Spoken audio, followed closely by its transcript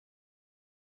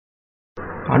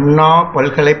அண்ணா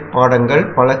பல்கலைப் பாடங்கள்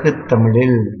பழகுத்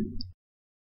தமிழில்.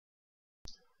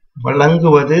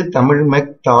 வழங்குவது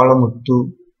தமிழ்மெக்-தாளமுத்து.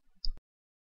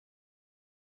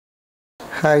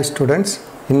 ஹாய் ஸ்டூடெண்ட்ஸ்,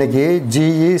 இன்றைக்கி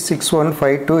GE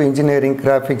 6152 இன்ஜினியரிங்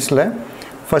கிராஃபிக்ஸில்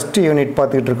ஃபஸ்ட்டு யூனிட்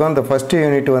பார்த்துக்கிட்டு இருக்கோம். இந்த ஃபஸ்ட்டு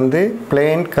யூனிட் வந்து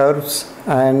plane curves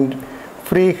and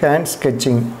free hand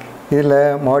sketching. இதில்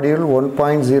மாடியூல்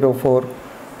 1.04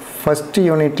 ஃபஸ்ட்டு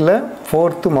யூனிட்டில்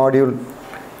 4th மாடியூல்.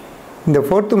 இந்த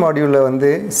 4th மாடியூலில் வந்து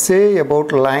say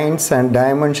about lines and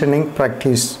dimensioning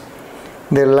practice.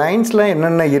 இந்த லைன்ஸ்லாம்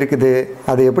என்னென்ன இருக்குது,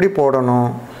 அது எப்படி போடணும்,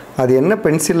 அது என்ன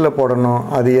பென்சிலில் போடணும்,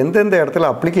 அது எந்தெந்த இடத்துல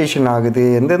அப்ளிகேஷன் ஆகுது,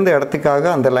 எந்தெந்த இடத்துக்காக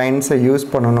அந்த லைன்ஸை யூஸ்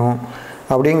பண்ணணும்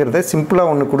அப்படிங்கிறத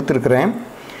சிம்பிளாக ஒன்று கொடுத்துருக்குறேன்.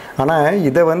 ஆனால்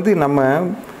இதை வந்து நம்ம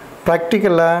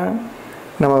ப்ராக்டிக்கலாக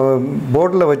நம்ம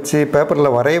போர்டில் வச்சு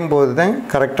பேப்பரில் வரையும் போது தான்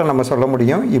கரெக்டாக நம்ம சொல்ல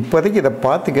முடியும். இப்போதைக்கு இதை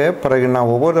பார்த்துக்க, பிறகு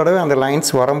நான் ஒவ்வொரு தடவை அந்த லைன்ஸ்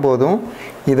வரும்போதும்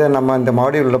இதை நம்ம இந்த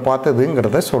மாடியூலில்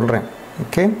பார்த்ததுங்கிறத சொல்கிறேன்.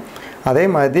 ஓகே, அதே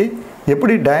மாதிரி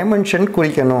எப்படி டைமென்ஷன்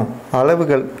குறிக்கணும்,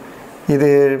 அளவுகள், இது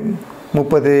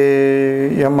 30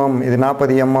 mm, இது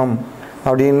 40 mm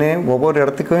அப்படின்னு ஒவ்வொரு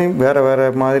இடத்துக்கும் வேறு வேறு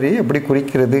மாதிரி எப்படி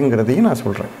குறிக்கிறதுங்கிறதையும் நான்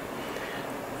சொல்கிறேன்.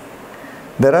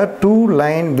 There are 2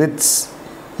 line widths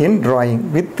in drawing.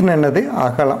 வித்னு என்னது,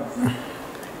 அகலம்.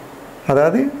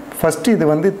 அதாவது ஃபஸ்ட்டு இது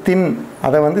வந்து தின்,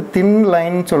 அதை வந்து தின்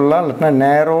லைன் சொல்லலாம், இல்லைன்னா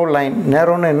நேரோ லைன்.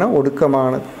 நேரோன்னு என்ன,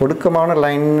 ஒடுக்கமான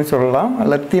லைன்னு சொல்லலாம்,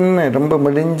 அல்ல தின்னு ரொம்ப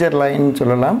மெலிஞ்ச லைன்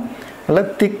சொல்லலாம், அல்ல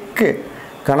திக்கு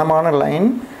கனமான லைன்,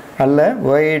 அல்ல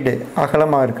வைடு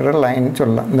அகலமாக இருக்கிற லைன்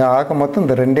சொல்லலாம். இந்த ஆக மொத்தம்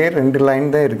இந்த ரெண்டு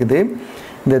லைன் தான் இருக்குது.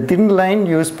 இந்த தின் லைன்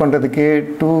யூஸ் பண்ணுறதுக்கு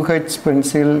 2H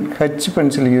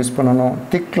பென்சில் யூஸ் பண்ணணும்.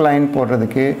 திக் லைன்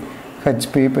போடுறதுக்கு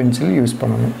HP பென்சில் யூஸ்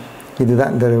பண்ணணும்.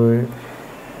 இதுதான் இந்த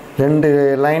 2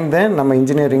 லைன் தான் நம்ம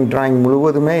இன்ஜினியரிங் ட்ராயிங்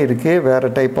முழுவதுமே இருக்குது. வேறு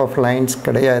டைப் ஆஃப் லைன்ஸ்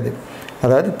கிடையாது,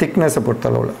 அதாவது திக்னஸை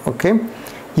பொறுத்தளவில். ஓகே,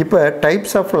 இப்போ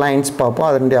டைப்ஸ் ஆஃப் லைன்ஸ் பார்ப்போம்,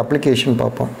 அதனுடைய அப்ளிகேஷன்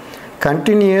பார்ப்போம்.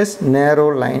 கண்டினியூஸ் நேரோ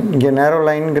லைன். இங்கே நேரோ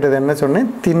லைனுங்கிறது என்ன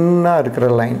சொன்னேன், தின்னாக இருக்கிற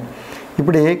லைன்.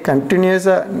 இப்படி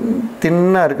கண்டினியூஸாக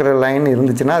தின்னாக இருக்கிற லைன்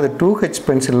இருந்துச்சுன்னா அது 2H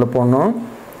பென்சிலில் போடணும்.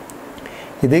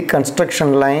 இது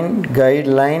construction line, guide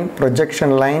line,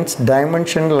 projection lines,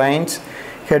 dimension lines,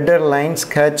 header lines,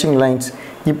 sketching lines.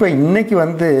 இப்போ இன்றைக்கி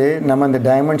வந்து நம்ம இந்த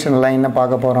டைமென்ஷன் லைனை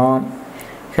பார்க்க போகிறோம்,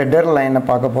 ஹெட்டர் லைனை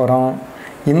பார்க்க போகிறோம்.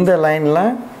 இந்த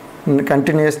லைன்லாம்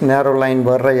கண்டினியூஸ் நேரோ லைன்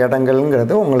வர்ற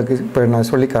இடங்கள்ங்கிறத உங்களுக்கு இப்போ நான்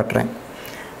சொல்லி காட்டுறேன்.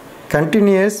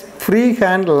 கண்டினியூஸ் ஃப்ரீ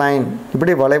ஹேண்ட் லைன்,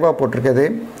 இப்படி வளைவாக போட்டிருக்குது.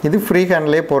 இது ஃப்ரீ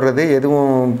ஹேண்ட்லேயே போடுறது,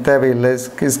 எதுவும் தேவையில்லை,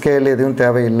 ஸ்கேல் எதுவும்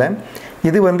தேவையில்லை.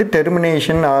 இது வந்து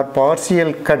termination R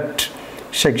partial cut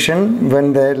section when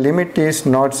the limit is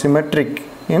not symmetric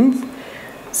in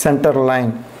center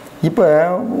line. இப்போ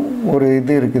ஒரு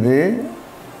இது இருக்குது,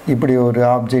 இப்படி ஒரு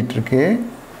ஆப்ஜெக்ட் இருக்குது.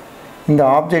 இந்த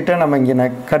ஆப்ஜெக்டை நம்ம இங்கே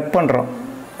கட் பண்ணுறோம்.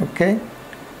 ஓகே,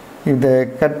 இதை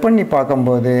கட் பண்ணி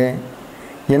பார்க்கும்போது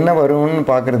என்ன வரும்னு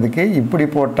பார்க்குறதுக்கு இப்படி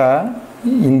போட்டால்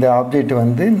இந்த ஆப்ஜெக்ட்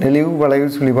வந்து நெளிவு வளைவு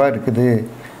சுழிவாக இருக்குது,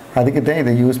 அதுக்கு தான்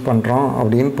இதை யூஸ் பண்ணுறோம்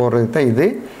அப்படின்னு போடுறது தான் இது.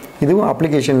 இதுவும்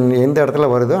அப்ளிகேஷன் எந்த இடத்துல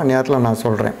வருதோ அந்த இடத்துல நான்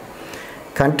சொல்கிறேன்.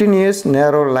 கண்டினியூஸ்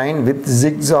நேரோ லைன் வித்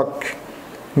ஜிக்ஸாக்.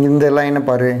 இந்த லைனை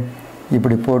பாரு,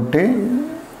 இப்படி போட்டு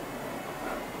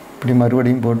இப்படி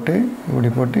மறுபடியும் போட்டு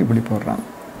இப்படி போடுறான்.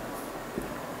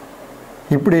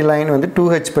 இப்படி லைன் வந்து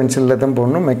 2H பென்சிலில் தான்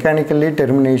போடணும். Mechanically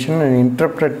termination and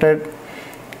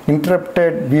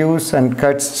interrupted views and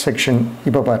cuts section.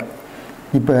 இப்போ பாரு,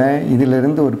 இப்போ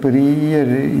இதிலிருந்து ஒரு பெரிய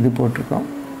இது போட்டிருக்கோம்.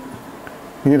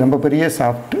 இது ரொம்ப பெரிய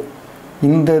சாஃப்ட்டு.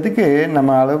 இந்த இதுக்கு நம்ம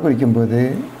அளவு குறிக்கும்போது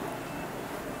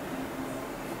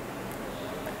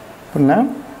அப்படின்னா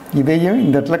இதையும்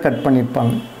இந்த இடத்துல கட்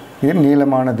பண்ணியிருப்பாங்க. இது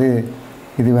நீளமானது,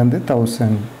 இது வந்து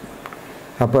 1000.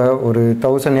 அப்போ ஒரு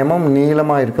 1000 mm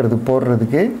நீளமாக இருக்கிறது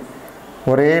போடுறதுக்கு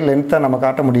ஒரே லென்த்தாக நம்ம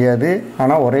காட்ட முடியாது.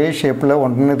 ஆனால் ஒரே ஷேப்பில்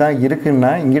ஒன்று தான்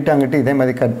இருக்குன்னா இங்கிட்ட அங்கிட்டு இதே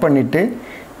மாதிரி கட் பண்ணிவிட்டு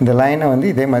இந்த லைனை வந்து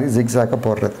இதே மாதிரி ஜிக்ஸாக்க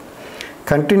போடுறது.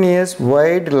 Continuous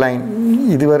wide line.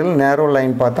 இதுவரையில் நேரோ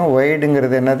லைன் பார்த்தோம்.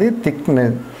 வைடுங்கிறது என்னது,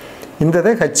 திக்னஸ். இந்த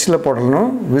இதை ஹச்சில்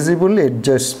போடணும். Visible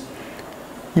edges.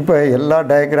 இப்போ எல்லா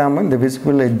டயக்ராமும் இந்த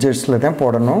விசிபிள் எட்ஜஸில் தான்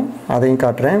போடணும், அதையும்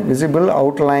காட்டுறேன். விசிபிள்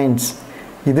அவுட்லைன்ஸ்,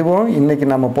 இதுவும் இன்றைக்கி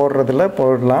நம்ம போடுறதில்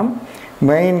போடலாம்.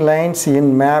 மெயின் லைன்ஸ்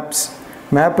இன் மேப்ஸ்.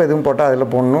 மேப் எதுவும் போட்டால்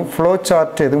அதில் போடணும். ஃப்ளோ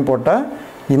சார்ட் எதுவும் போட்டால்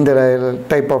இந்த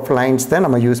டைப் ஆஃப் லைன்ஸ் தான்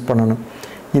நம்ம யூஸ் பண்ணணும்.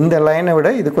 இந்த லைனை விட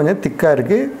இது கொஞ்சம் திக்காக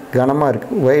இருக்குது, கனமாக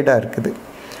இருக்குது, வைடாக இருக்குது.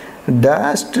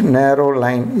 டேஷ்ட் நேரோ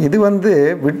லைன். இது வந்து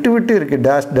விட்டு இருக்குது,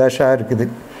 டேஷாக இருக்குது.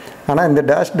 ஆனால் இந்த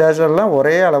டேஷெல்லாம்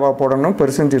ஒரே அளவாக போடணும்,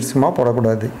 பெருசும் சிறுசுமாக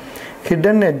போடக்கூடாது.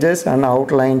 Hidden edges and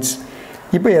outlines.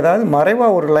 இப்போ ஏதாவது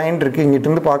மறைவாக ஒரு லைன் இருக்குது,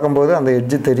 இங்கிட்டிருந்து பார்க்கும்போது அந்த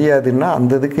எட்ஜு தெரியாதுன்னா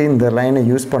அந்த இதுக்கு இந்த லைனை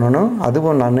யூஸ் பண்ணணும்.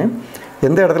 அதுவும் நான்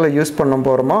எந்த இடத்துல யூஸ் பண்ண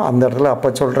போகிறோமோ அந்த இடத்துல அப்போ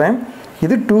சொல்கிறேன்.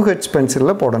 இது 2H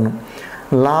பென்சிலில் போடணும்.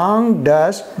 லாங்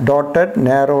டேஷ் டாட்டட்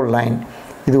நேரோ லைன்,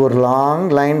 இது ஒரு லாங்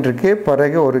லைன் இருக்குது,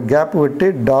 பிறகு ஒரு கேப் விட்டு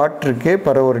டாட் இருக்குது,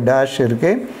 பிறகு ஒரு டேஷ்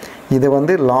இருக்குது. இது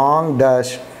வந்து லாங்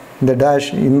டேஷ், இந்த டேஷ்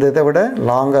இந்த இதை விட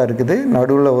லாங்காக இருக்குது,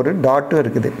 நடுவில் ஒரு டாட்டும்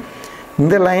இருக்குது.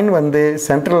 இந்த லைன் வந்து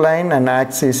சென்ட்ரல் லைன் அண்ட்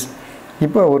ஆக்சிஸ்.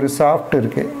 இப்போ ஒரு சாஃப்ட்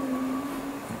இருக்குது,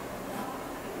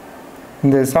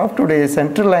 இந்த சாஃப்டுடைய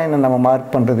சென்ட்ரல் லைனை நம்ம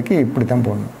மார்க் பண்ணுறதுக்கு இப்படி தான்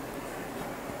போடணும்.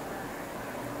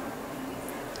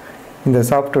 இந்த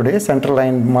சாஃப்டுடைய சென்ட்ரல்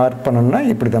லைன் மார்க் பண்ணணும்னா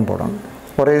இப்படி தான் போடணும்,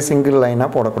 ஒரே சிங்கிள் லைனாக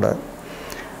போடக்கூடாது.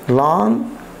 Long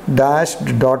dash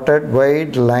dotted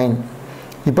white line,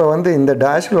 இப்போ வந்து இந்த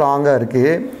டேஷ் லாங்காக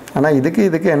இருக்குது, ஆனால்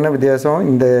இதுக்கு என்ன வித்தியாசம்,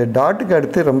 இந்த டாட்டுக்கு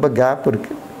அடுத்து ரொம்ப கேப்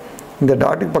இருக்குது, இந்த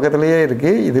டாட்டுக்கு பக்கத்துலேயே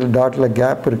இருக்குது, இதில் டாட்டில்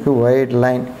கேப் இருக்குது, வைட்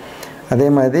லைன். அதே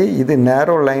மாதிரி இது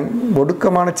நேரோ லைன்,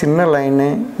 ஒடுக்கமான சின்ன லைனு,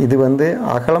 இது வந்து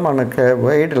அகலமான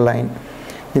வைடு லைன்.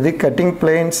 இது cutting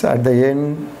planes at the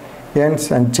ends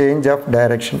and change of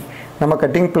direction. நம்ம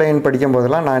கட்டிங் பிளேன் படிக்கும்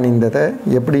போதெல்லாம் நான் இந்த இதை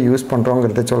எப்படி யூஸ்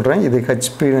பண்ணுறோங்கிறத சொல்கிறேன். இது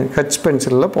ஹச்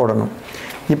பென்சிலில் போடணும்.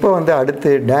 இப்போ வந்து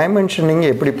அடுத்து டைமென்ஷனிங்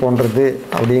எப்படி போடுறது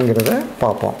அப்படிங்கிறத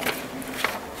பார்ப்போம்.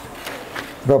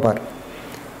 இப்போ பார்,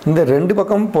 இந்த 2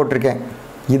 பக்கமும் போட்டிருக்கேன்,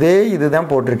 இது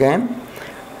தான் போட்டிருக்கேன்.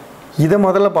 இதை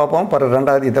முதல்ல பார்ப்போம், பிறகு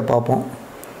ரெண்டாவது இதை பார்ப்போம்.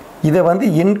 இதை வந்து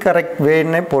இன்கரெக்ட்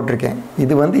வேன்னே போட்டிருக்கேன்.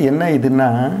 இது வந்து என்ன இதுன்னா,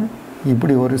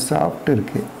 இப்படி ஒரு சாஃப்ட்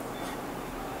இருக்குது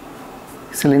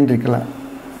சிலிண்ட்ரிக்கலாக,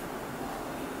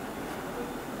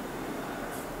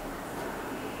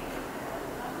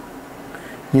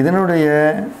 இதனுடைய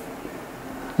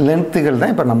லென்த்துகள்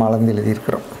தான் இப்போ நம்ம அளந்து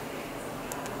எழுதியிருக்கிறோம்.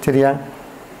 சரியா?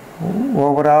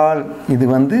 ஓவரால் இது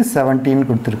வந்து 17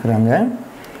 கொடுத்துருக்குறாங்க.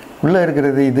 உள்ளே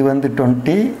இருக்கிறது இது வந்து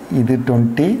 20, இது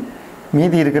 20,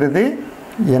 மீதி இருக்கிறது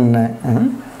என்ன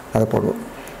அதை போடுவோம்.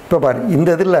 இப்போ பாரு,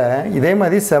 இந்த இதில் இதே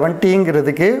மாதிரி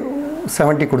 70ங்கிறதுக்கு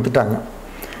 70 கொடுத்துட்டாங்க.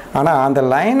 ஆனால் அந்த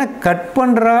லைனை கட்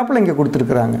பண்ணுறாப்புல இங்கே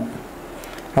கொடுத்துருக்குறாங்க.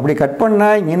 அப்படி கட்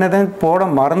பண்ணால் இங்கே தான் போட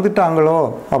மறந்துட்டாங்களோ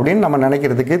அப்படின்னு நம்ம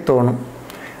நினைக்கிறதுக்கு தோணும்.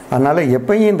 அதனால்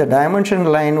எப்பயும் இந்த டைமென்ஷன்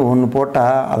லைன் ஒன்று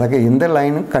போட்டால் அதுக்கு எந்த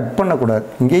லைனும் கட் பண்ணக்கூடாது.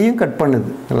 இங்கேயும் கட்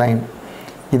பண்ணுது லைன்,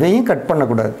 இதையும் கட்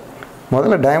பண்ணக்கூடாது.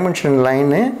 முதல்ல டைமென்ஷன்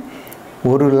லைனு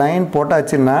ஒரு லைன்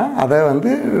போட்டாச்சுன்னா அதை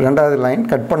வந்து ரெண்டாவது லைன்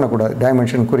கட் பண்ணக்கூடாது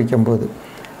டைமென்ஷன் குறிக்கும் போது.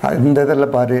 இந்த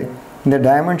இதில் பாரு, இந்த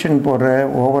டைமென்ஷன் போடுற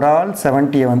ஓவரால்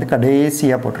 70 வந்து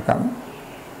கடைசியாக போட்டிருக்காங்க.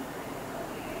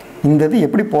 இந்த இது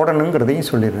எப்படி போடணுங்கிறதையும்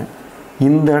சொல்லிடுறேன்.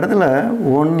 இந்த இடத்துல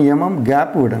 1 mm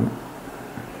கேப் விடணும்,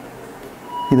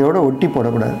 இதோட ஒட்டி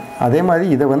போடக்கூடாது. அதே மாதிரி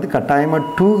இதை வந்து கட்டாயமாக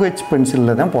 2H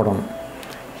பென்சிலில் தான் போடணும்,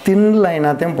 தின்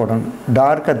லைனாக போடணும்,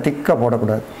 டார்க்காக திக்காக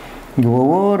போடக்கூடாது. இங்கே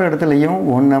ஒவ்வொரு இடத்துலையும்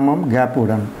 1 mm கேப்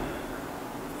விடணும்.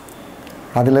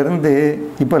 அதிலிருந்து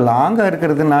இப்போ லாங்காக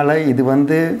இருக்கிறதுனால இது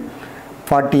வந்து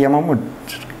 40 mm,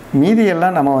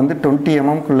 மீதியெல்லாம் நம்ம வந்து 20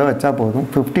 mmக்குள்ளே வச்சா போதும்.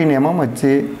 15 mm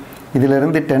வச்சு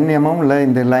இதிலிருந்து 10 mmல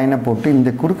இந்த லைனை போட்டு இந்த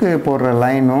குறுக்கு போடுற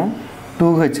லைனும்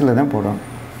 2Hல தான் போடணும்.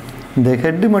 இந்த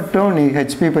ஹெட்டு மட்டும் நீ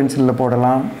ஹெச்பி பென்சிலில்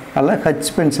போடலாம், அல்ல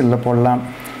ஹச் பென்சிலில் போடலாம்.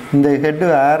 இந்த ஹெட்டு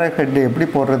ஆரோ ஹெட்டு எப்படி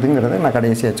போடுறதுங்கிறத நான்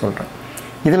கடைசியாக சொல்கிறேன்.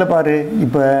 இதில் பாரு,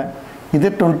 இப்போ இதை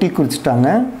 20 குறிச்சிட்டாங்க,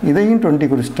 இதையும் 20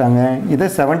 குறிச்சிட்டாங்க, இதை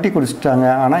 70 குறிச்சிட்டாங்க.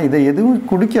 ஆனால் இதை எதுவும்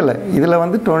குடிக்கலை, இதில்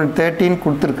வந்து 13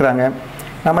 கொடுத்துருக்குறாங்க.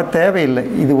 நம்ம தேவையில்லை.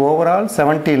 இது ஓவரால்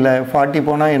 70 இல்லை, 40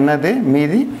 போனால் என்னது,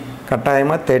 மீதி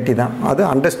கட்டாயமாக 30 தான். அது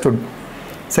அண்டர்ஸ்டுட்.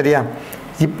 சரியா?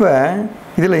 இப்போ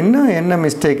இதில் இன்னும் என்ன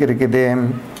மிஸ்டேக் இருக்குது,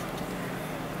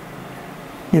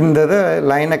 இந்த இதை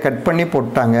லைனை கட் பண்ணி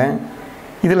போட்டாங்க.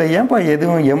 இதில் ஏன்ப்பா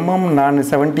எதுவும் MM, நான்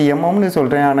 70 mmன்னு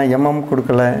சொல்கிறேன், ஆனால் MM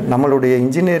கொடுக்கல. நம்மளுடைய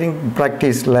இன்ஜினியரிங்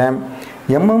ப்ராக்டிஸில்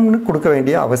MMன்னு கொடுக்க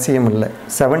வேண்டிய அவசியம் இல்லை.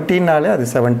 70னாலே அது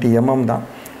 70 mm தான்,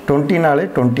 20னாலே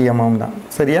 20 mm தான்.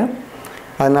 சரியா?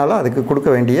 அதனால் அதுக்கு கொடுக்க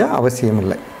வேண்டிய அவசியம்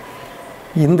இல்லை.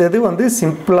 இந்த இது வந்து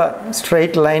சிம்பிளாக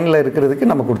ஸ்ட்ரைட் லைனில் இருக்கிறதுக்கு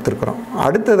நம்ம கொடுத்துருக்குறோம்.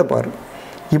 அடுத்ததை பாரு,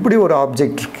 இப்படி ஒரு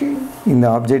ஆப்ஜெக்ட் இருக்குது. இந்த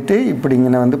ஆப்ஜெக்ட்டு இப்படி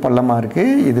இங்கே வந்து பள்ளமாக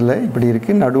இருக்குது, இதில் இப்படி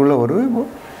இருக்குது, நடுவில் ஒரு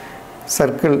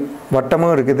சர்க்கிள்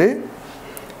வட்டமும் இருக்குது.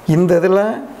 இந்த இதில்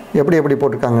எப்படி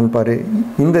போட்டிருக்காங்கன்னு பாரு.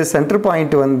 இந்த சென்டர்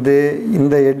பாயிண்ட் வந்து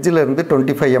இந்த எட்ஜில் இருந்து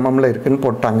 25 mmல இருக்குதுன்னு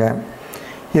போட்டாங்க.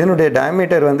 இதனுடைய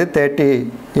டயமீட்டர் வந்து 30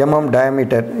 mm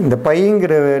டயமீட்டர். இந்த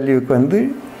பைங்கிற வேல்யூக்கு வந்து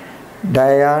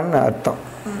டயான்னு அர்த்தம்.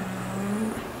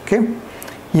 ஓகே,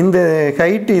 இந்த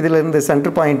ஹைட்டு இதிலேருந்து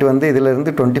சென்டர் பாயிண்ட் வந்து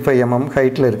இதிலேருந்து 25 mm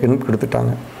ஹைட்டில் இருக்குதுன்னு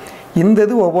கொடுத்துட்டாங்க. இந்த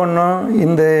இது ஒவ்வொன்றும்,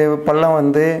 இந்த பள்ளம்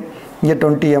வந்து இங்கே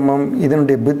 20 mm,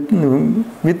 இதனுடைய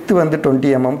வித்து வந்து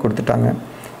 20 mm கொடுத்துட்டாங்க.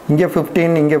 இங்கே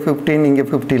 15, இங்கே 15, இங்கே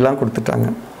 50லாம் கொடுத்துட்டாங்க.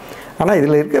 ஆனால்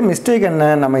இதில் இருக்க மிஸ்டேக் என்ன,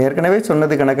 நம்ம ஏற்கனவே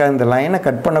சொன்னது கணக்காக இந்த லைனை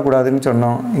கட் பண்ணக்கூடாதுன்னு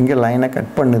சொன்னோம். இங்கே லைனை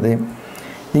கட் பண்ணுது.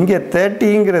 இங்கே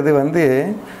 30ங்கிறது வந்து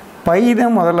பை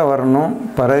தான் முதல்ல வரணும்,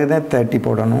 பிறகு தான் 30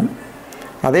 போடணும்.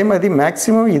 அதே மாதிரி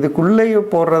மேக்ஸிமம் இதுக்குள்ளேயே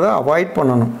போடுறத அவாய்ட்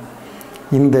பண்ணணும்.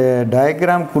 இந்த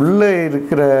டயக்ராம்குள்ளே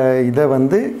இருக்கிற இதை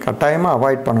வந்து கட்டாயமாக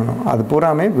அவாய்ட் பண்ணணும். அது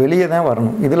பூராமே வெளியே தான்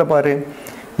வரணும். இதில் பாரு,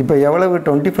 இப்போ எவ்வளவு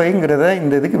 25ங்கிறத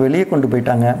இந்த இதுக்கு வெளியே கொண்டு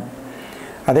போயிட்டாங்க.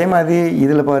 அதே மாதிரி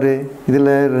இதில் பாரு,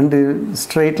 இதில் 2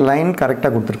 ஸ்ட்ரெயிட் லைன்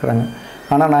கரெக்டாக கொடுத்துருக்குறாங்க.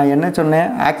 ஆனால் நான் என்ன சொன்னேன்,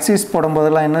 ஆக்சிஸ்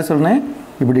போடும்போதெல்லாம் என்ன சொன்னேன்,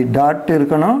 இப்படி டாட்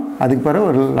இருக்கணும், அதுக்கு பிறகு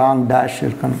ஒரு லாங் டேஷ்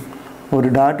இருக்கணும், ஒரு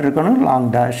டாட் இருக்கணும், லாங்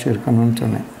டேஷ் இருக்கணும்னு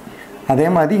சொன்னேன். அதே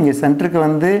மாதிரி இங்கே சென்டருக்கு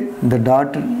வந்து இந்த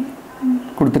டாட்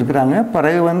கொடுத்துருக்குறாங்க,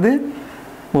 பிறகு வந்து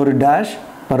ஒரு டேஷ்,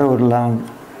 பிறகு ஒரு லாங்.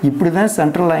 இப்படி தான்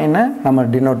சென்ட்ரல் லைனை நம்ம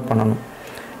டினோட் பண்ணணும்.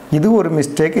 இது ஒரு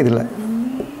மிஸ்டேக் இதில்.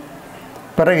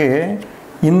 பிறகு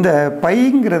இந்த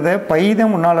பைங்கிறத பை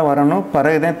தான் முன்னால் வரணும்,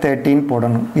 பிறகு தான் 13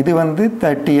 போடணும். இது வந்து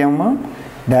 30 mm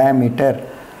டயாமீட்டர்.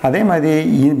 அதே மாதிரி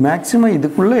மேக்ஸிமம்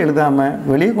இதுக்குள்ளே எழுதாமல்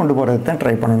வெளியே கொண்டு போகிறது தான்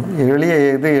ட்ரை பண்ணணும். வெளியே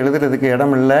எழுதுறதுக்கு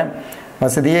இடம் இல்லை,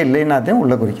 வசதியே இல்லைன்னா தான்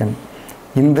உள்ளே குறிக்கணும்.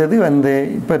 இந்த இது வந்து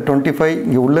இப்போ 25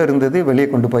 இங்கே உள்ளே இருந்தது வெளியே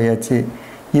கொண்டு போயாச்சு.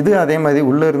 இது அதே மாதிரி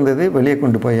உள்ளே இருந்தது வெளியே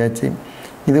கொண்டு போயாச்சு.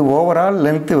 இது ஓவரால்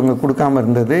லென்த்து இவங்க கொடுக்காமல்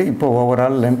இருந்தது, இப்போ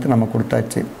ஓவரால் லென்த்து நம்ம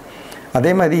கொடுத்தாச்சு.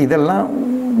 அதே மாதிரி இதெல்லாம்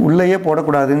உள்ளேயே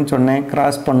போடக்கூடாதுன்னு சொன்னேன்,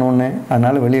 கிராஸ் பண்ணோன்னு,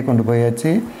 அதனால் வெளியே கொண்டு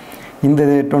போயாச்சு. இந்த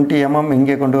 20 mm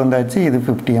இங்கே கொண்டு வந்தாச்சு, இது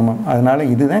 50 mm. அதனால்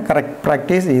இதுதான் கரெக்ட்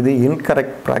ப்ராக்டிஸ், இது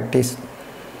இன்கரெக்ட் ப்ராக்டிஸ்.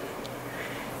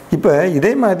 இப்போ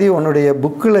இதே மாதிரி உன்னுடைய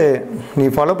புக்கில் நீ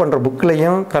ஃபாலோ பண்ணுற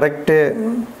புக்கிலையும் correct,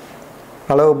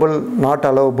 allowable, not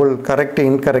allowable, correct,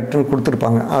 இன்கரெக்டுன்னு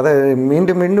கொடுத்துருப்பாங்க. அதை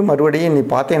மீண்டும் மீண்டும் மறுபடியும் நீ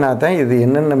பார்த்தேன்னா தான் இது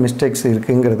என்னென்ன மிஸ்டேக்ஸ்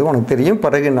இருக்குங்கிறது உனக்கு தெரியும்.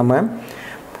 பிறகு நம்ம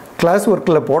கிளாஸ்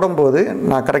ஒர்க்கில் போடும்போது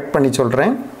நான் கரெக்ட் பண்ணி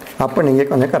சொல்கிறேன், அப்போ நீங்கள்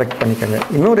கொஞ்சம் கரெக்ட் பண்ணிக்கோங்க.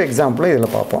 இன்னொரு எக்ஸாம்பிள்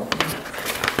இதில் பார்ப்போம்.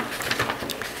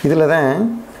 இதில் தான்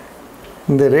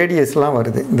இந்த ரேடியஸ்லாம்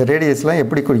வருது. இந்த ரேடியஸ்லாம்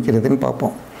எப்படி குறிக்கிறதுன்னு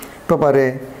பார்ப்போம். இப்போ பாரு,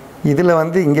 இதில்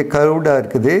வந்து இங்கே கர்வ்டாக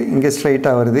இருக்குது, இங்கே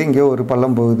ஸ்ட்ரைட்டாக வருது, இங்கே ஒரு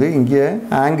பள்ளம் போகுது, இங்கே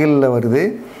ஆங்கிளில் வருது,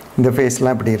 இந்த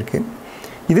ஃபேஸ்லாம் இப்படி இருக்குது.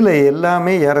 இதில்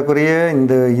எல்லாமே ஏறக்குறைய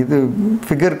இந்த இது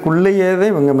ஃபிகருக்குள்ளேயே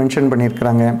தான் இவங்க மென்ஷன்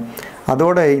பண்ணியிருக்கிறாங்க.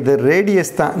 அதோட இது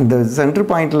ரேடியஸ் தான். இந்த சென்டர்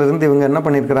பாயிண்ட்லேருந்து இவங்க என்ன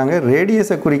பண்ணியிருக்கிறாங்க,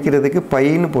 ரேடியஸை குறிக்கிறதுக்கு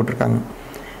பைன்னு போட்டிருக்காங்க.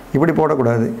 இப்படி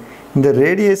போடக்கூடாது. இந்த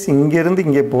ரேடியஸ் இங்கேருந்து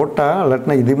இங்கே போட்டால்,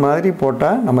 இல்லாட்டினா இது மாதிரி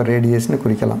போட்டால் நம்ம ரேடியஸ்னு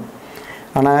குறிக்கலாம்.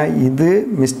 ஆனால் இது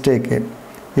மிஸ்டேக்கு.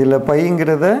 இதில்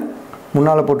பைங்கிறத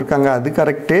முன்னால் போட்டிருக்காங்க, அது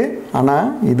கரெக்டு, ஆனால்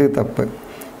இது தப்பு.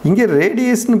 இங்கே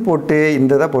ரேடியஸ்னு போட்டு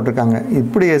இந்த தான் போட்டிருக்காங்க.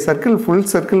 இப்படி சர்க்கிள், ஃபுல்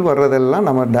சர்க்கிள் வர்றதெல்லாம்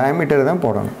நம்ம டயாமீட்டர் தான்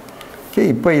போடணும். ஓகே,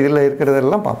 இப்போ இதில்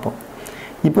இருக்கிறதெல்லாம் பார்ப்போம்.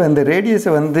 இப்போ இந்த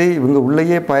ரேடியஸை வந்து இவங்க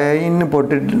உள்ளேயே பைன்னு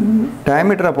போட்டு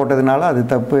டயாமீட்டராக போட்டதுனால அது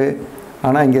தப்பு.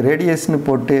 ஆனால் இங்கே ரேடியஸ்னு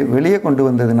போட்டு வெளியே கொண்டு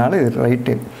வந்ததுனால இது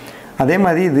ரைட்டு. அதே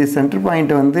மாதிரி இது சென்டர்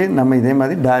பாயிண்ட் வந்து நம்ம இதே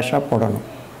மாதிரி டேஷாக போடணும்.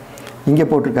 இங்கே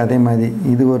போட்டிருக்கு அதே மாதிரி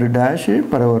இது ஒரு டேஷு,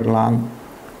 பிறகு ஒரு லாங்.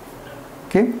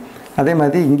 ஓகே, அதே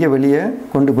மாதிரி இங்கே வெளியே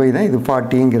கொண்டு போய் தான் இது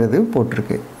 40ங்கிறது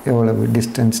போட்டிருக்கு, எவ்வளவு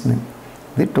டிஸ்டன்ஸ்னு.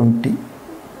 இது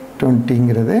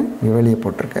 20ங்கிறது இங்கே வெளியே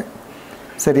போட்டிருக்கு.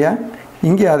 சரியா?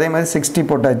 இங்கே அதே மாதிரி 60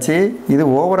 போட்டாச்சு. இது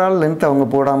ஓவரால் லென்த் அவங்க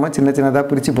போடாமல் சின்ன சின்னதாக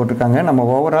பிரித்து போட்டிருக்காங்க. நம்ம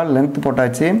ஓவரால் லென்த்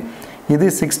போட்டாச்சு. இது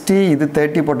 60, இது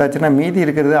 30 போட்டாச்சுன்னா மீதி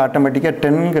இருக்கிறது ஆட்டோமேட்டிக்காக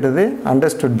 10ங்கிறது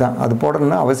அண்டர்ஸ்டுட் தான். அது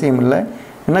போடணும்னு அவசியம் இல்லை,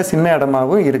 ஏன்னா சின்ன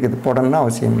இடமாகவும் இருக்குது, போடணும்னு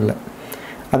அவசியம் இல்லை.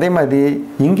 அதே மாதிரி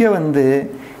இங்கே வந்து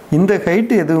இந்த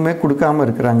ஹைட்டு எதுவுமே கொடுக்காமல்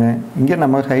இருக்கிறாங்க. இங்கே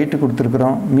நம்ம ஹைட்டு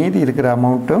கொடுத்துருக்குறோம், மீதி இருக்கிற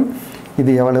அமௌண்ட்டும்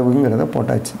இது எவ்வளவுங்கிறத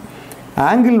போட்டாச்சு.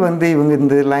 ஆங்கிள் வந்து இவங்க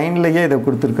இந்த லைன்லேயே இதை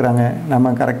கொடுத்துருக்குறாங்க.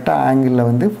 நம்ம கரெக்டாக ஆங்கிளில்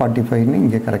வந்து 45ன்னு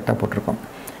இங்கே கரெக்டாக போட்டிருக்கோம்.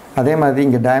 அதே மாதிரி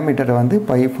இங்கே டயாமீட்டரை வந்து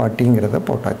 40ங்கிறத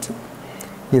போட்டாச்சு.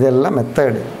 இதெல்லாம்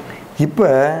மெத்தடு. இப்போ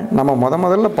நம்ம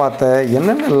முதல்ல பார்த்த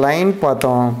என்னென்ன லைன்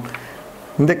பார்த்தோம்,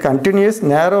 இந்த கண்டினியூஸ்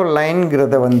நேரோ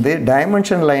லைன்கிறத வந்து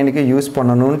டைமென்ஷன் லைனுக்கு யூஸ்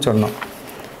பண்ணணும்னு சொன்னோம்.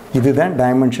 இதுதான்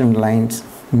டைமென்ஷன் லைன்ஸ்.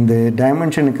 இந்த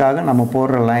டைமென்ஷனுக்காக நம்ம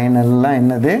போடுற லைன் எல்லாம்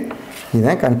என்னது,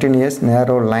 இதுதான் கண்டினியூஸ்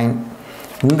நேரோ லைன்.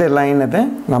 இந்த லைனை தான்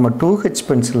நம்ம 2H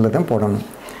பென்சிலில் தான் போடணும்.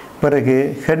 பிறகு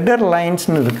ஹெட்டர்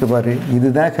லைன்ஸ்னு இருக்குது பாரு,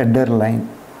 இதுதான் ஹெட்டர் லைன்.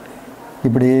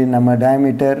 இப்படி நம்ம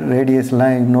டயாமீட்டர்,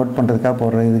 ரேடியஸ்லாம் நோட் பண்ணுறதுக்காக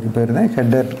போடுற இதுக்கு பேர் தான்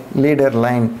ஹெட்டர், லீடர்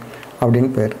லைன் அப்படின்னு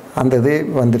பேர். அந்த இது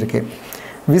வந்திருக்கு.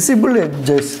 விசிபிள்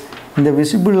எட்ஜஸ், இந்த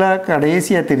விசிபிளாக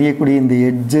கடைசியாக தெரியக்கூடிய இந்த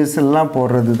எட்ஜஸ் எல்லாம்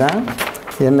போடுறது தான்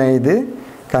என்ன, இது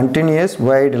கண்டினியூஸ்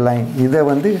வைடு லைன். இதை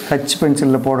வந்து ஹச்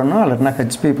பென்சிலில் போடணும், இல்லைன்னா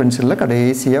ஹெச்பி பென்சிலில்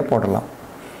கடைசியாக போடலாம்.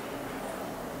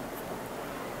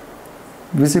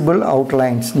 விசிபிள்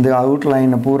அவுட்லைன்ஸ், இந்த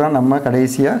அவுட்லைனை பூரா நம்ம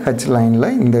கடைசியாக ஹச் லைனில்,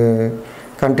 இந்த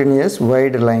கண்டினியூஸ்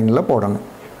வைடு லைனில் போடணும்.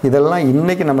 இதெல்லாம்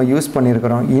இன்றைக்கி நம்ம யூஸ்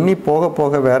பண்ணியிருக்கிறோம். இனி போக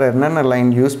போக வேறு என்னென்ன லைன்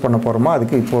யூஸ் பண்ண போகிறோமோ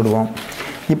அதுக்கு போடுவோம்.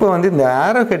 இப்போ வந்து இந்த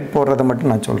ஆரோ ஹெட் போடுறதை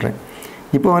மட்டும் நான் சொல்கிறேன்.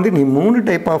 இப்போ வந்து நீ 3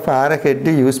 type of arrow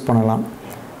head use பண்ணலாம்.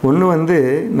 ஒன்று வந்து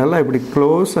நல்லா இப்படி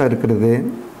க்ளோஸாக இருக்கிறது,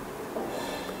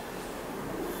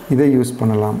 இதை யூஸ்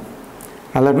பண்ணலாம்.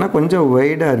 அல்லனா கொஞ்சம்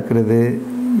வைடாக இருக்கிறது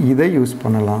இதை யூஸ்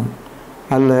பண்ணலாம்,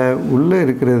 அல்ல உள்ளே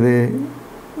இருக்கிறது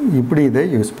இப்படி இதை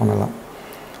யூஸ் பண்ணலாம்.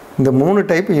 இந்த 3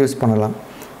 டைப்பு யூஸ் பண்ணலாம்.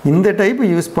 இந்த டைப்பு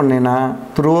யூஸ் பண்ணேன்னா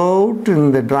த்ரூ அவுட்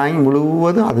இந்த டிராயிங்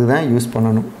முழுவதும் அதுதான் யூஸ்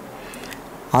பண்ணணும்.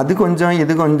 அது கொஞ்சம்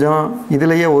இது கொஞ்சம்,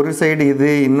 இதுலேயே ஒரு சைடு இது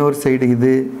இன்னொரு சைடு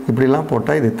இது இப்படிலாம்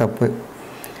போட்டால் இது தப்பு.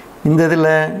 இந்த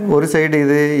இதில் ஒரு சைடு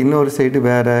இது இன்னொரு சைடு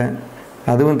வேறு,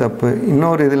 அதுவும் தப்பு.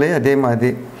 இன்னொரு இதில் அதே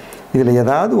மாதிரி இதில்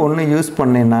ஏதாவது ஒன்று யூஸ்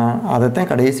பண்ணேன்னா அதைத்தான்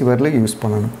கடைசி வரல யூஸ்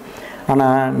பண்ணணும்.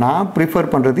 ஆனால் நான்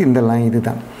ப்ரிஃபர் பண்ணுறது இந்த லைன் இது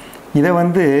தான். இதை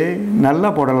வந்து நல்லா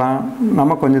போடலாம்,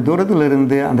 நம்ம கொஞ்சம் தூரத்தில்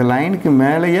இருந்து அந்த லைனுக்கு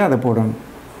மேலேயே அதை போடணும்,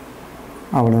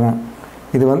 அவ்வளோதான்.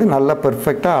 இது வந்து நல்லா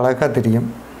பெர்ஃபெக்டாக அழகாக தெரியும்.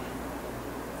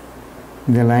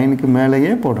 இந்த லைனுக்கு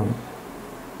மேலேயே போடணும்.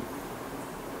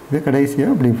 இதை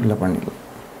கடைசியாக இப்படி ஃபில்லப் பண்ணிடலாம்.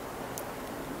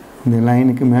 இந்த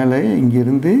லைனுக்கு மேலே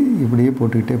இங்கேருந்து இப்படியே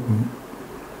போட்டுக்கிட்டே போகணும்.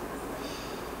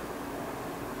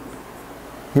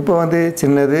 இப்போ வந்து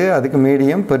சின்னது, அதுக்கு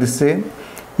மீடியம், பெருசு,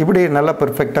 இப்படி நல்லா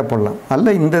பெர்ஃபெக்டாக போடலாம்.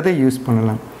 அல்ல இந்த இதை யூஸ்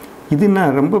பண்ணலாம். இதுன்னா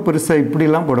ரொம்ப பெருசாக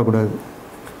இப்படிலாம் போடக்கூடாது,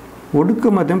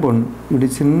 ஒடுக்கமாக தான் போடணும். இப்படி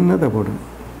சின்னதாக போடணும்,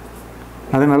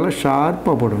 அதை நல்லா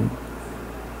ஷார்ப்பாக போடணும்,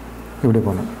 இப்படி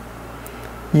போடணும்.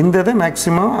 இந்த இதை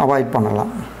மேக்ஸிமம் அவாய்ட்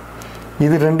பண்ணலாம்.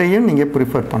 இது ரெண்டையும் நீங்கள்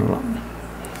ப்ரிஃபர் பண்ணலாம்.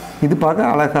 இது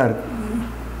பார்க்க அழகாக இருக்கும்,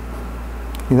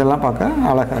 இதெல்லாம் பார்க்க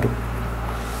அழகாக இருக்கும்.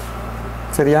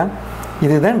 சரியா?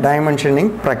 இதுதான்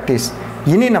டைமென்ஷனிங் ப்ராக்டிஸ்.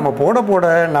 இனி நம்ம போட போட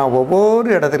நான் ஒவ்வொரு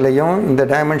இடத்துலையும் இந்த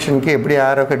டைமென்ஷனுக்கு எப்படி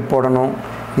ஆரோ ஹெட் போடணும்,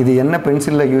 இது என்ன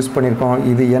பென்சிலில் யூஸ் பண்ணியிருக்கோம்,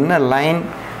 இது என்ன லைன்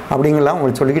அப்படிங்கலாம்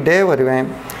உங்களுக்கு சொல்லிக்கிட்டே வருவேன்.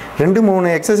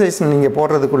 2-3 எக்ஸசைஸ் நீங்கள்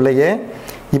போடுறதுக்குள்ளேயே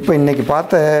இப்போ இன்றைக்கி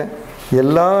பார்த்த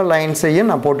எல்லா லைன்ஸையும்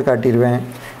நான் போட்டு காட்டிடுவேன்.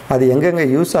 அது எங்கெங்கே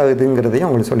யூஸ் ஆகுதுங்கிறதையும்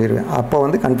உங்களுக்கு சொல்லிடுவேன். அப்போ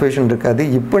வந்து கன்ஃபியூஷன் இருக்காது.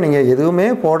 இப்போ நீங்கள் எதுவுமே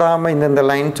போடாமல் இந்த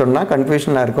லைன் சொன்னால்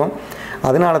கன்ஃபியூஷனாக இருக்கும்.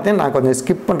 அதனால தான் நான் கொஞ்சம்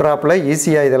ஸ்கிப் பண்ணுறாப்புல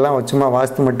ஈஸியாக இதெல்லாம் சும்மா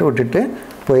வாஸ்து மட்டும் விட்டுட்டு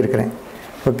போயிருக்கிறேன்.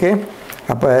 ஓகே,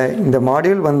 அப்போ இந்த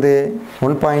மாடியூல் வந்து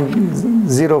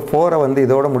 1.04 வந்து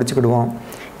இதோடு முடிச்சுக்கிடுவோம்.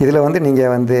 இதில் வந்து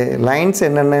நீங்கள் வந்து லைன்ஸ்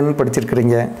என்னென்னு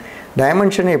படிச்சிருக்கிறீங்க,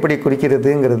 டைமென்ஷனை எப்படி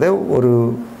குறிக்கிறதுங்கிறத ஒரு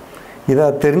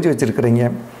இதாக தெரிஞ்சு வச்சுருக்கிறீங்க.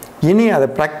 இனி அதை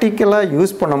ப்ராக்டிக்கலாக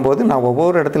யூஸ் பண்ணும்போது நான்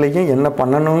ஒவ்வொரு இடத்துலையும் என்ன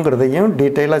பண்ணணுங்கிறதையும்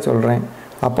டீட்டெயிலாக சொல்கிறேன்.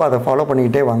 அப்போ அதை ஃபாலோ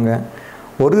பண்ணிக்கிட்டே வாங்க.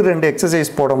 1-2 எக்ஸசைஸ்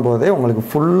போடும்போதே உங்களுக்கு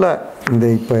ஃபுல்லாக இந்த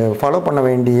இப்போ ஃபாலோ பண்ண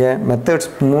வேண்டிய மெத்தட்ஸ்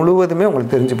முழுவதுமே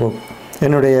உங்களுக்கு தெரிஞ்சு போகும்.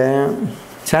 என்னுடைய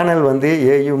சேனல் வந்து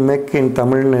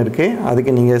AUmech-in-tamilனு இருக்குது.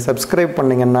 அதுக்கு நீங்கள் சப்ஸ்கிரைப்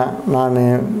பண்ணிங்கன்னா நான்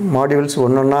மாடியூல்ஸ்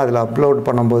ஒன்றா அதில் அப்லோட்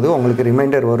பண்ணும்போது உங்களுக்கு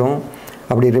ரிமைண்டர் வரும்.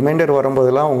 அப்படி ரிமைண்டர்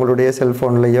வரும்போதெல்லாம் உங்களுடைய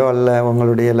செல்ஃபோன்லேயோ அல்ல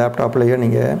உங்களுடைய லேப்டாப்லேயோ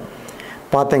நீங்கள்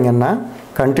பார்த்தீங்கன்னா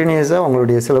கண்டினியூஸாக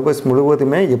உங்களுடைய சிலபஸ்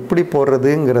முழுவதுமே எப்படி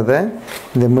போடுறதுங்கிறத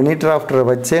இந்த மினி டிராஃப்டரை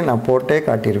வச்சே நான் போட்டே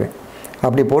காட்டிடுவேன்.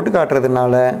 அப்படி போட்டு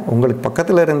காட்டுறதுனால உங்களுக்கு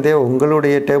பக்கத்தில் இருந்தே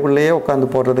உங்களுடைய டேபிள்லேயே உட்காந்து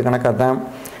போடுறது கணக்காக தான்.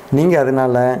 நீங்கள்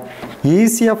அதனால்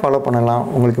ஈஸியாக ஃபாலோ பண்ணலாம்,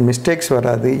 உங்களுக்கு மிஸ்டேக்ஸ்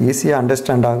வராது, ஈஸியாக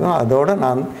அண்டர்ஸ்டாண்ட் ஆகும். அதோடு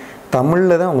நான்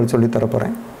தமிழில் தான் உங்களுக்கு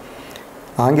சொல்லித்தரப்போகிறேன்.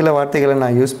 ஆங்கில வார்த்தைகளை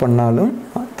நான் யூஸ் பண்ணாலும்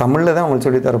தமிழில் தான் உங்களுக்கு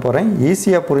சொல்லித்தரப்போகிறேன்.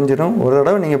 ஈஸியாக புரிஞ்சிடும். ஒரு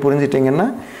தடவை நீங்கள் புரிஞ்சிட்டிங்கன்னா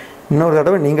இன்னொரு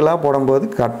தடவை நீங்களாக போடும்போது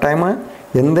கட்டாயமாக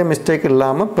எந்த மிஸ்டேக்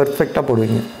இல்லாமல் பெர்ஃபெக்டாக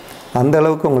போடுவீங்க. அந்த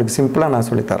அளவுக்கு உங்களுக்கு சிம்பிளாக நான்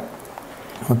சொல்லித்தரேன்.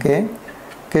 Okay,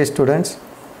 students,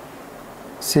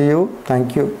 see you. Thank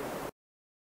you.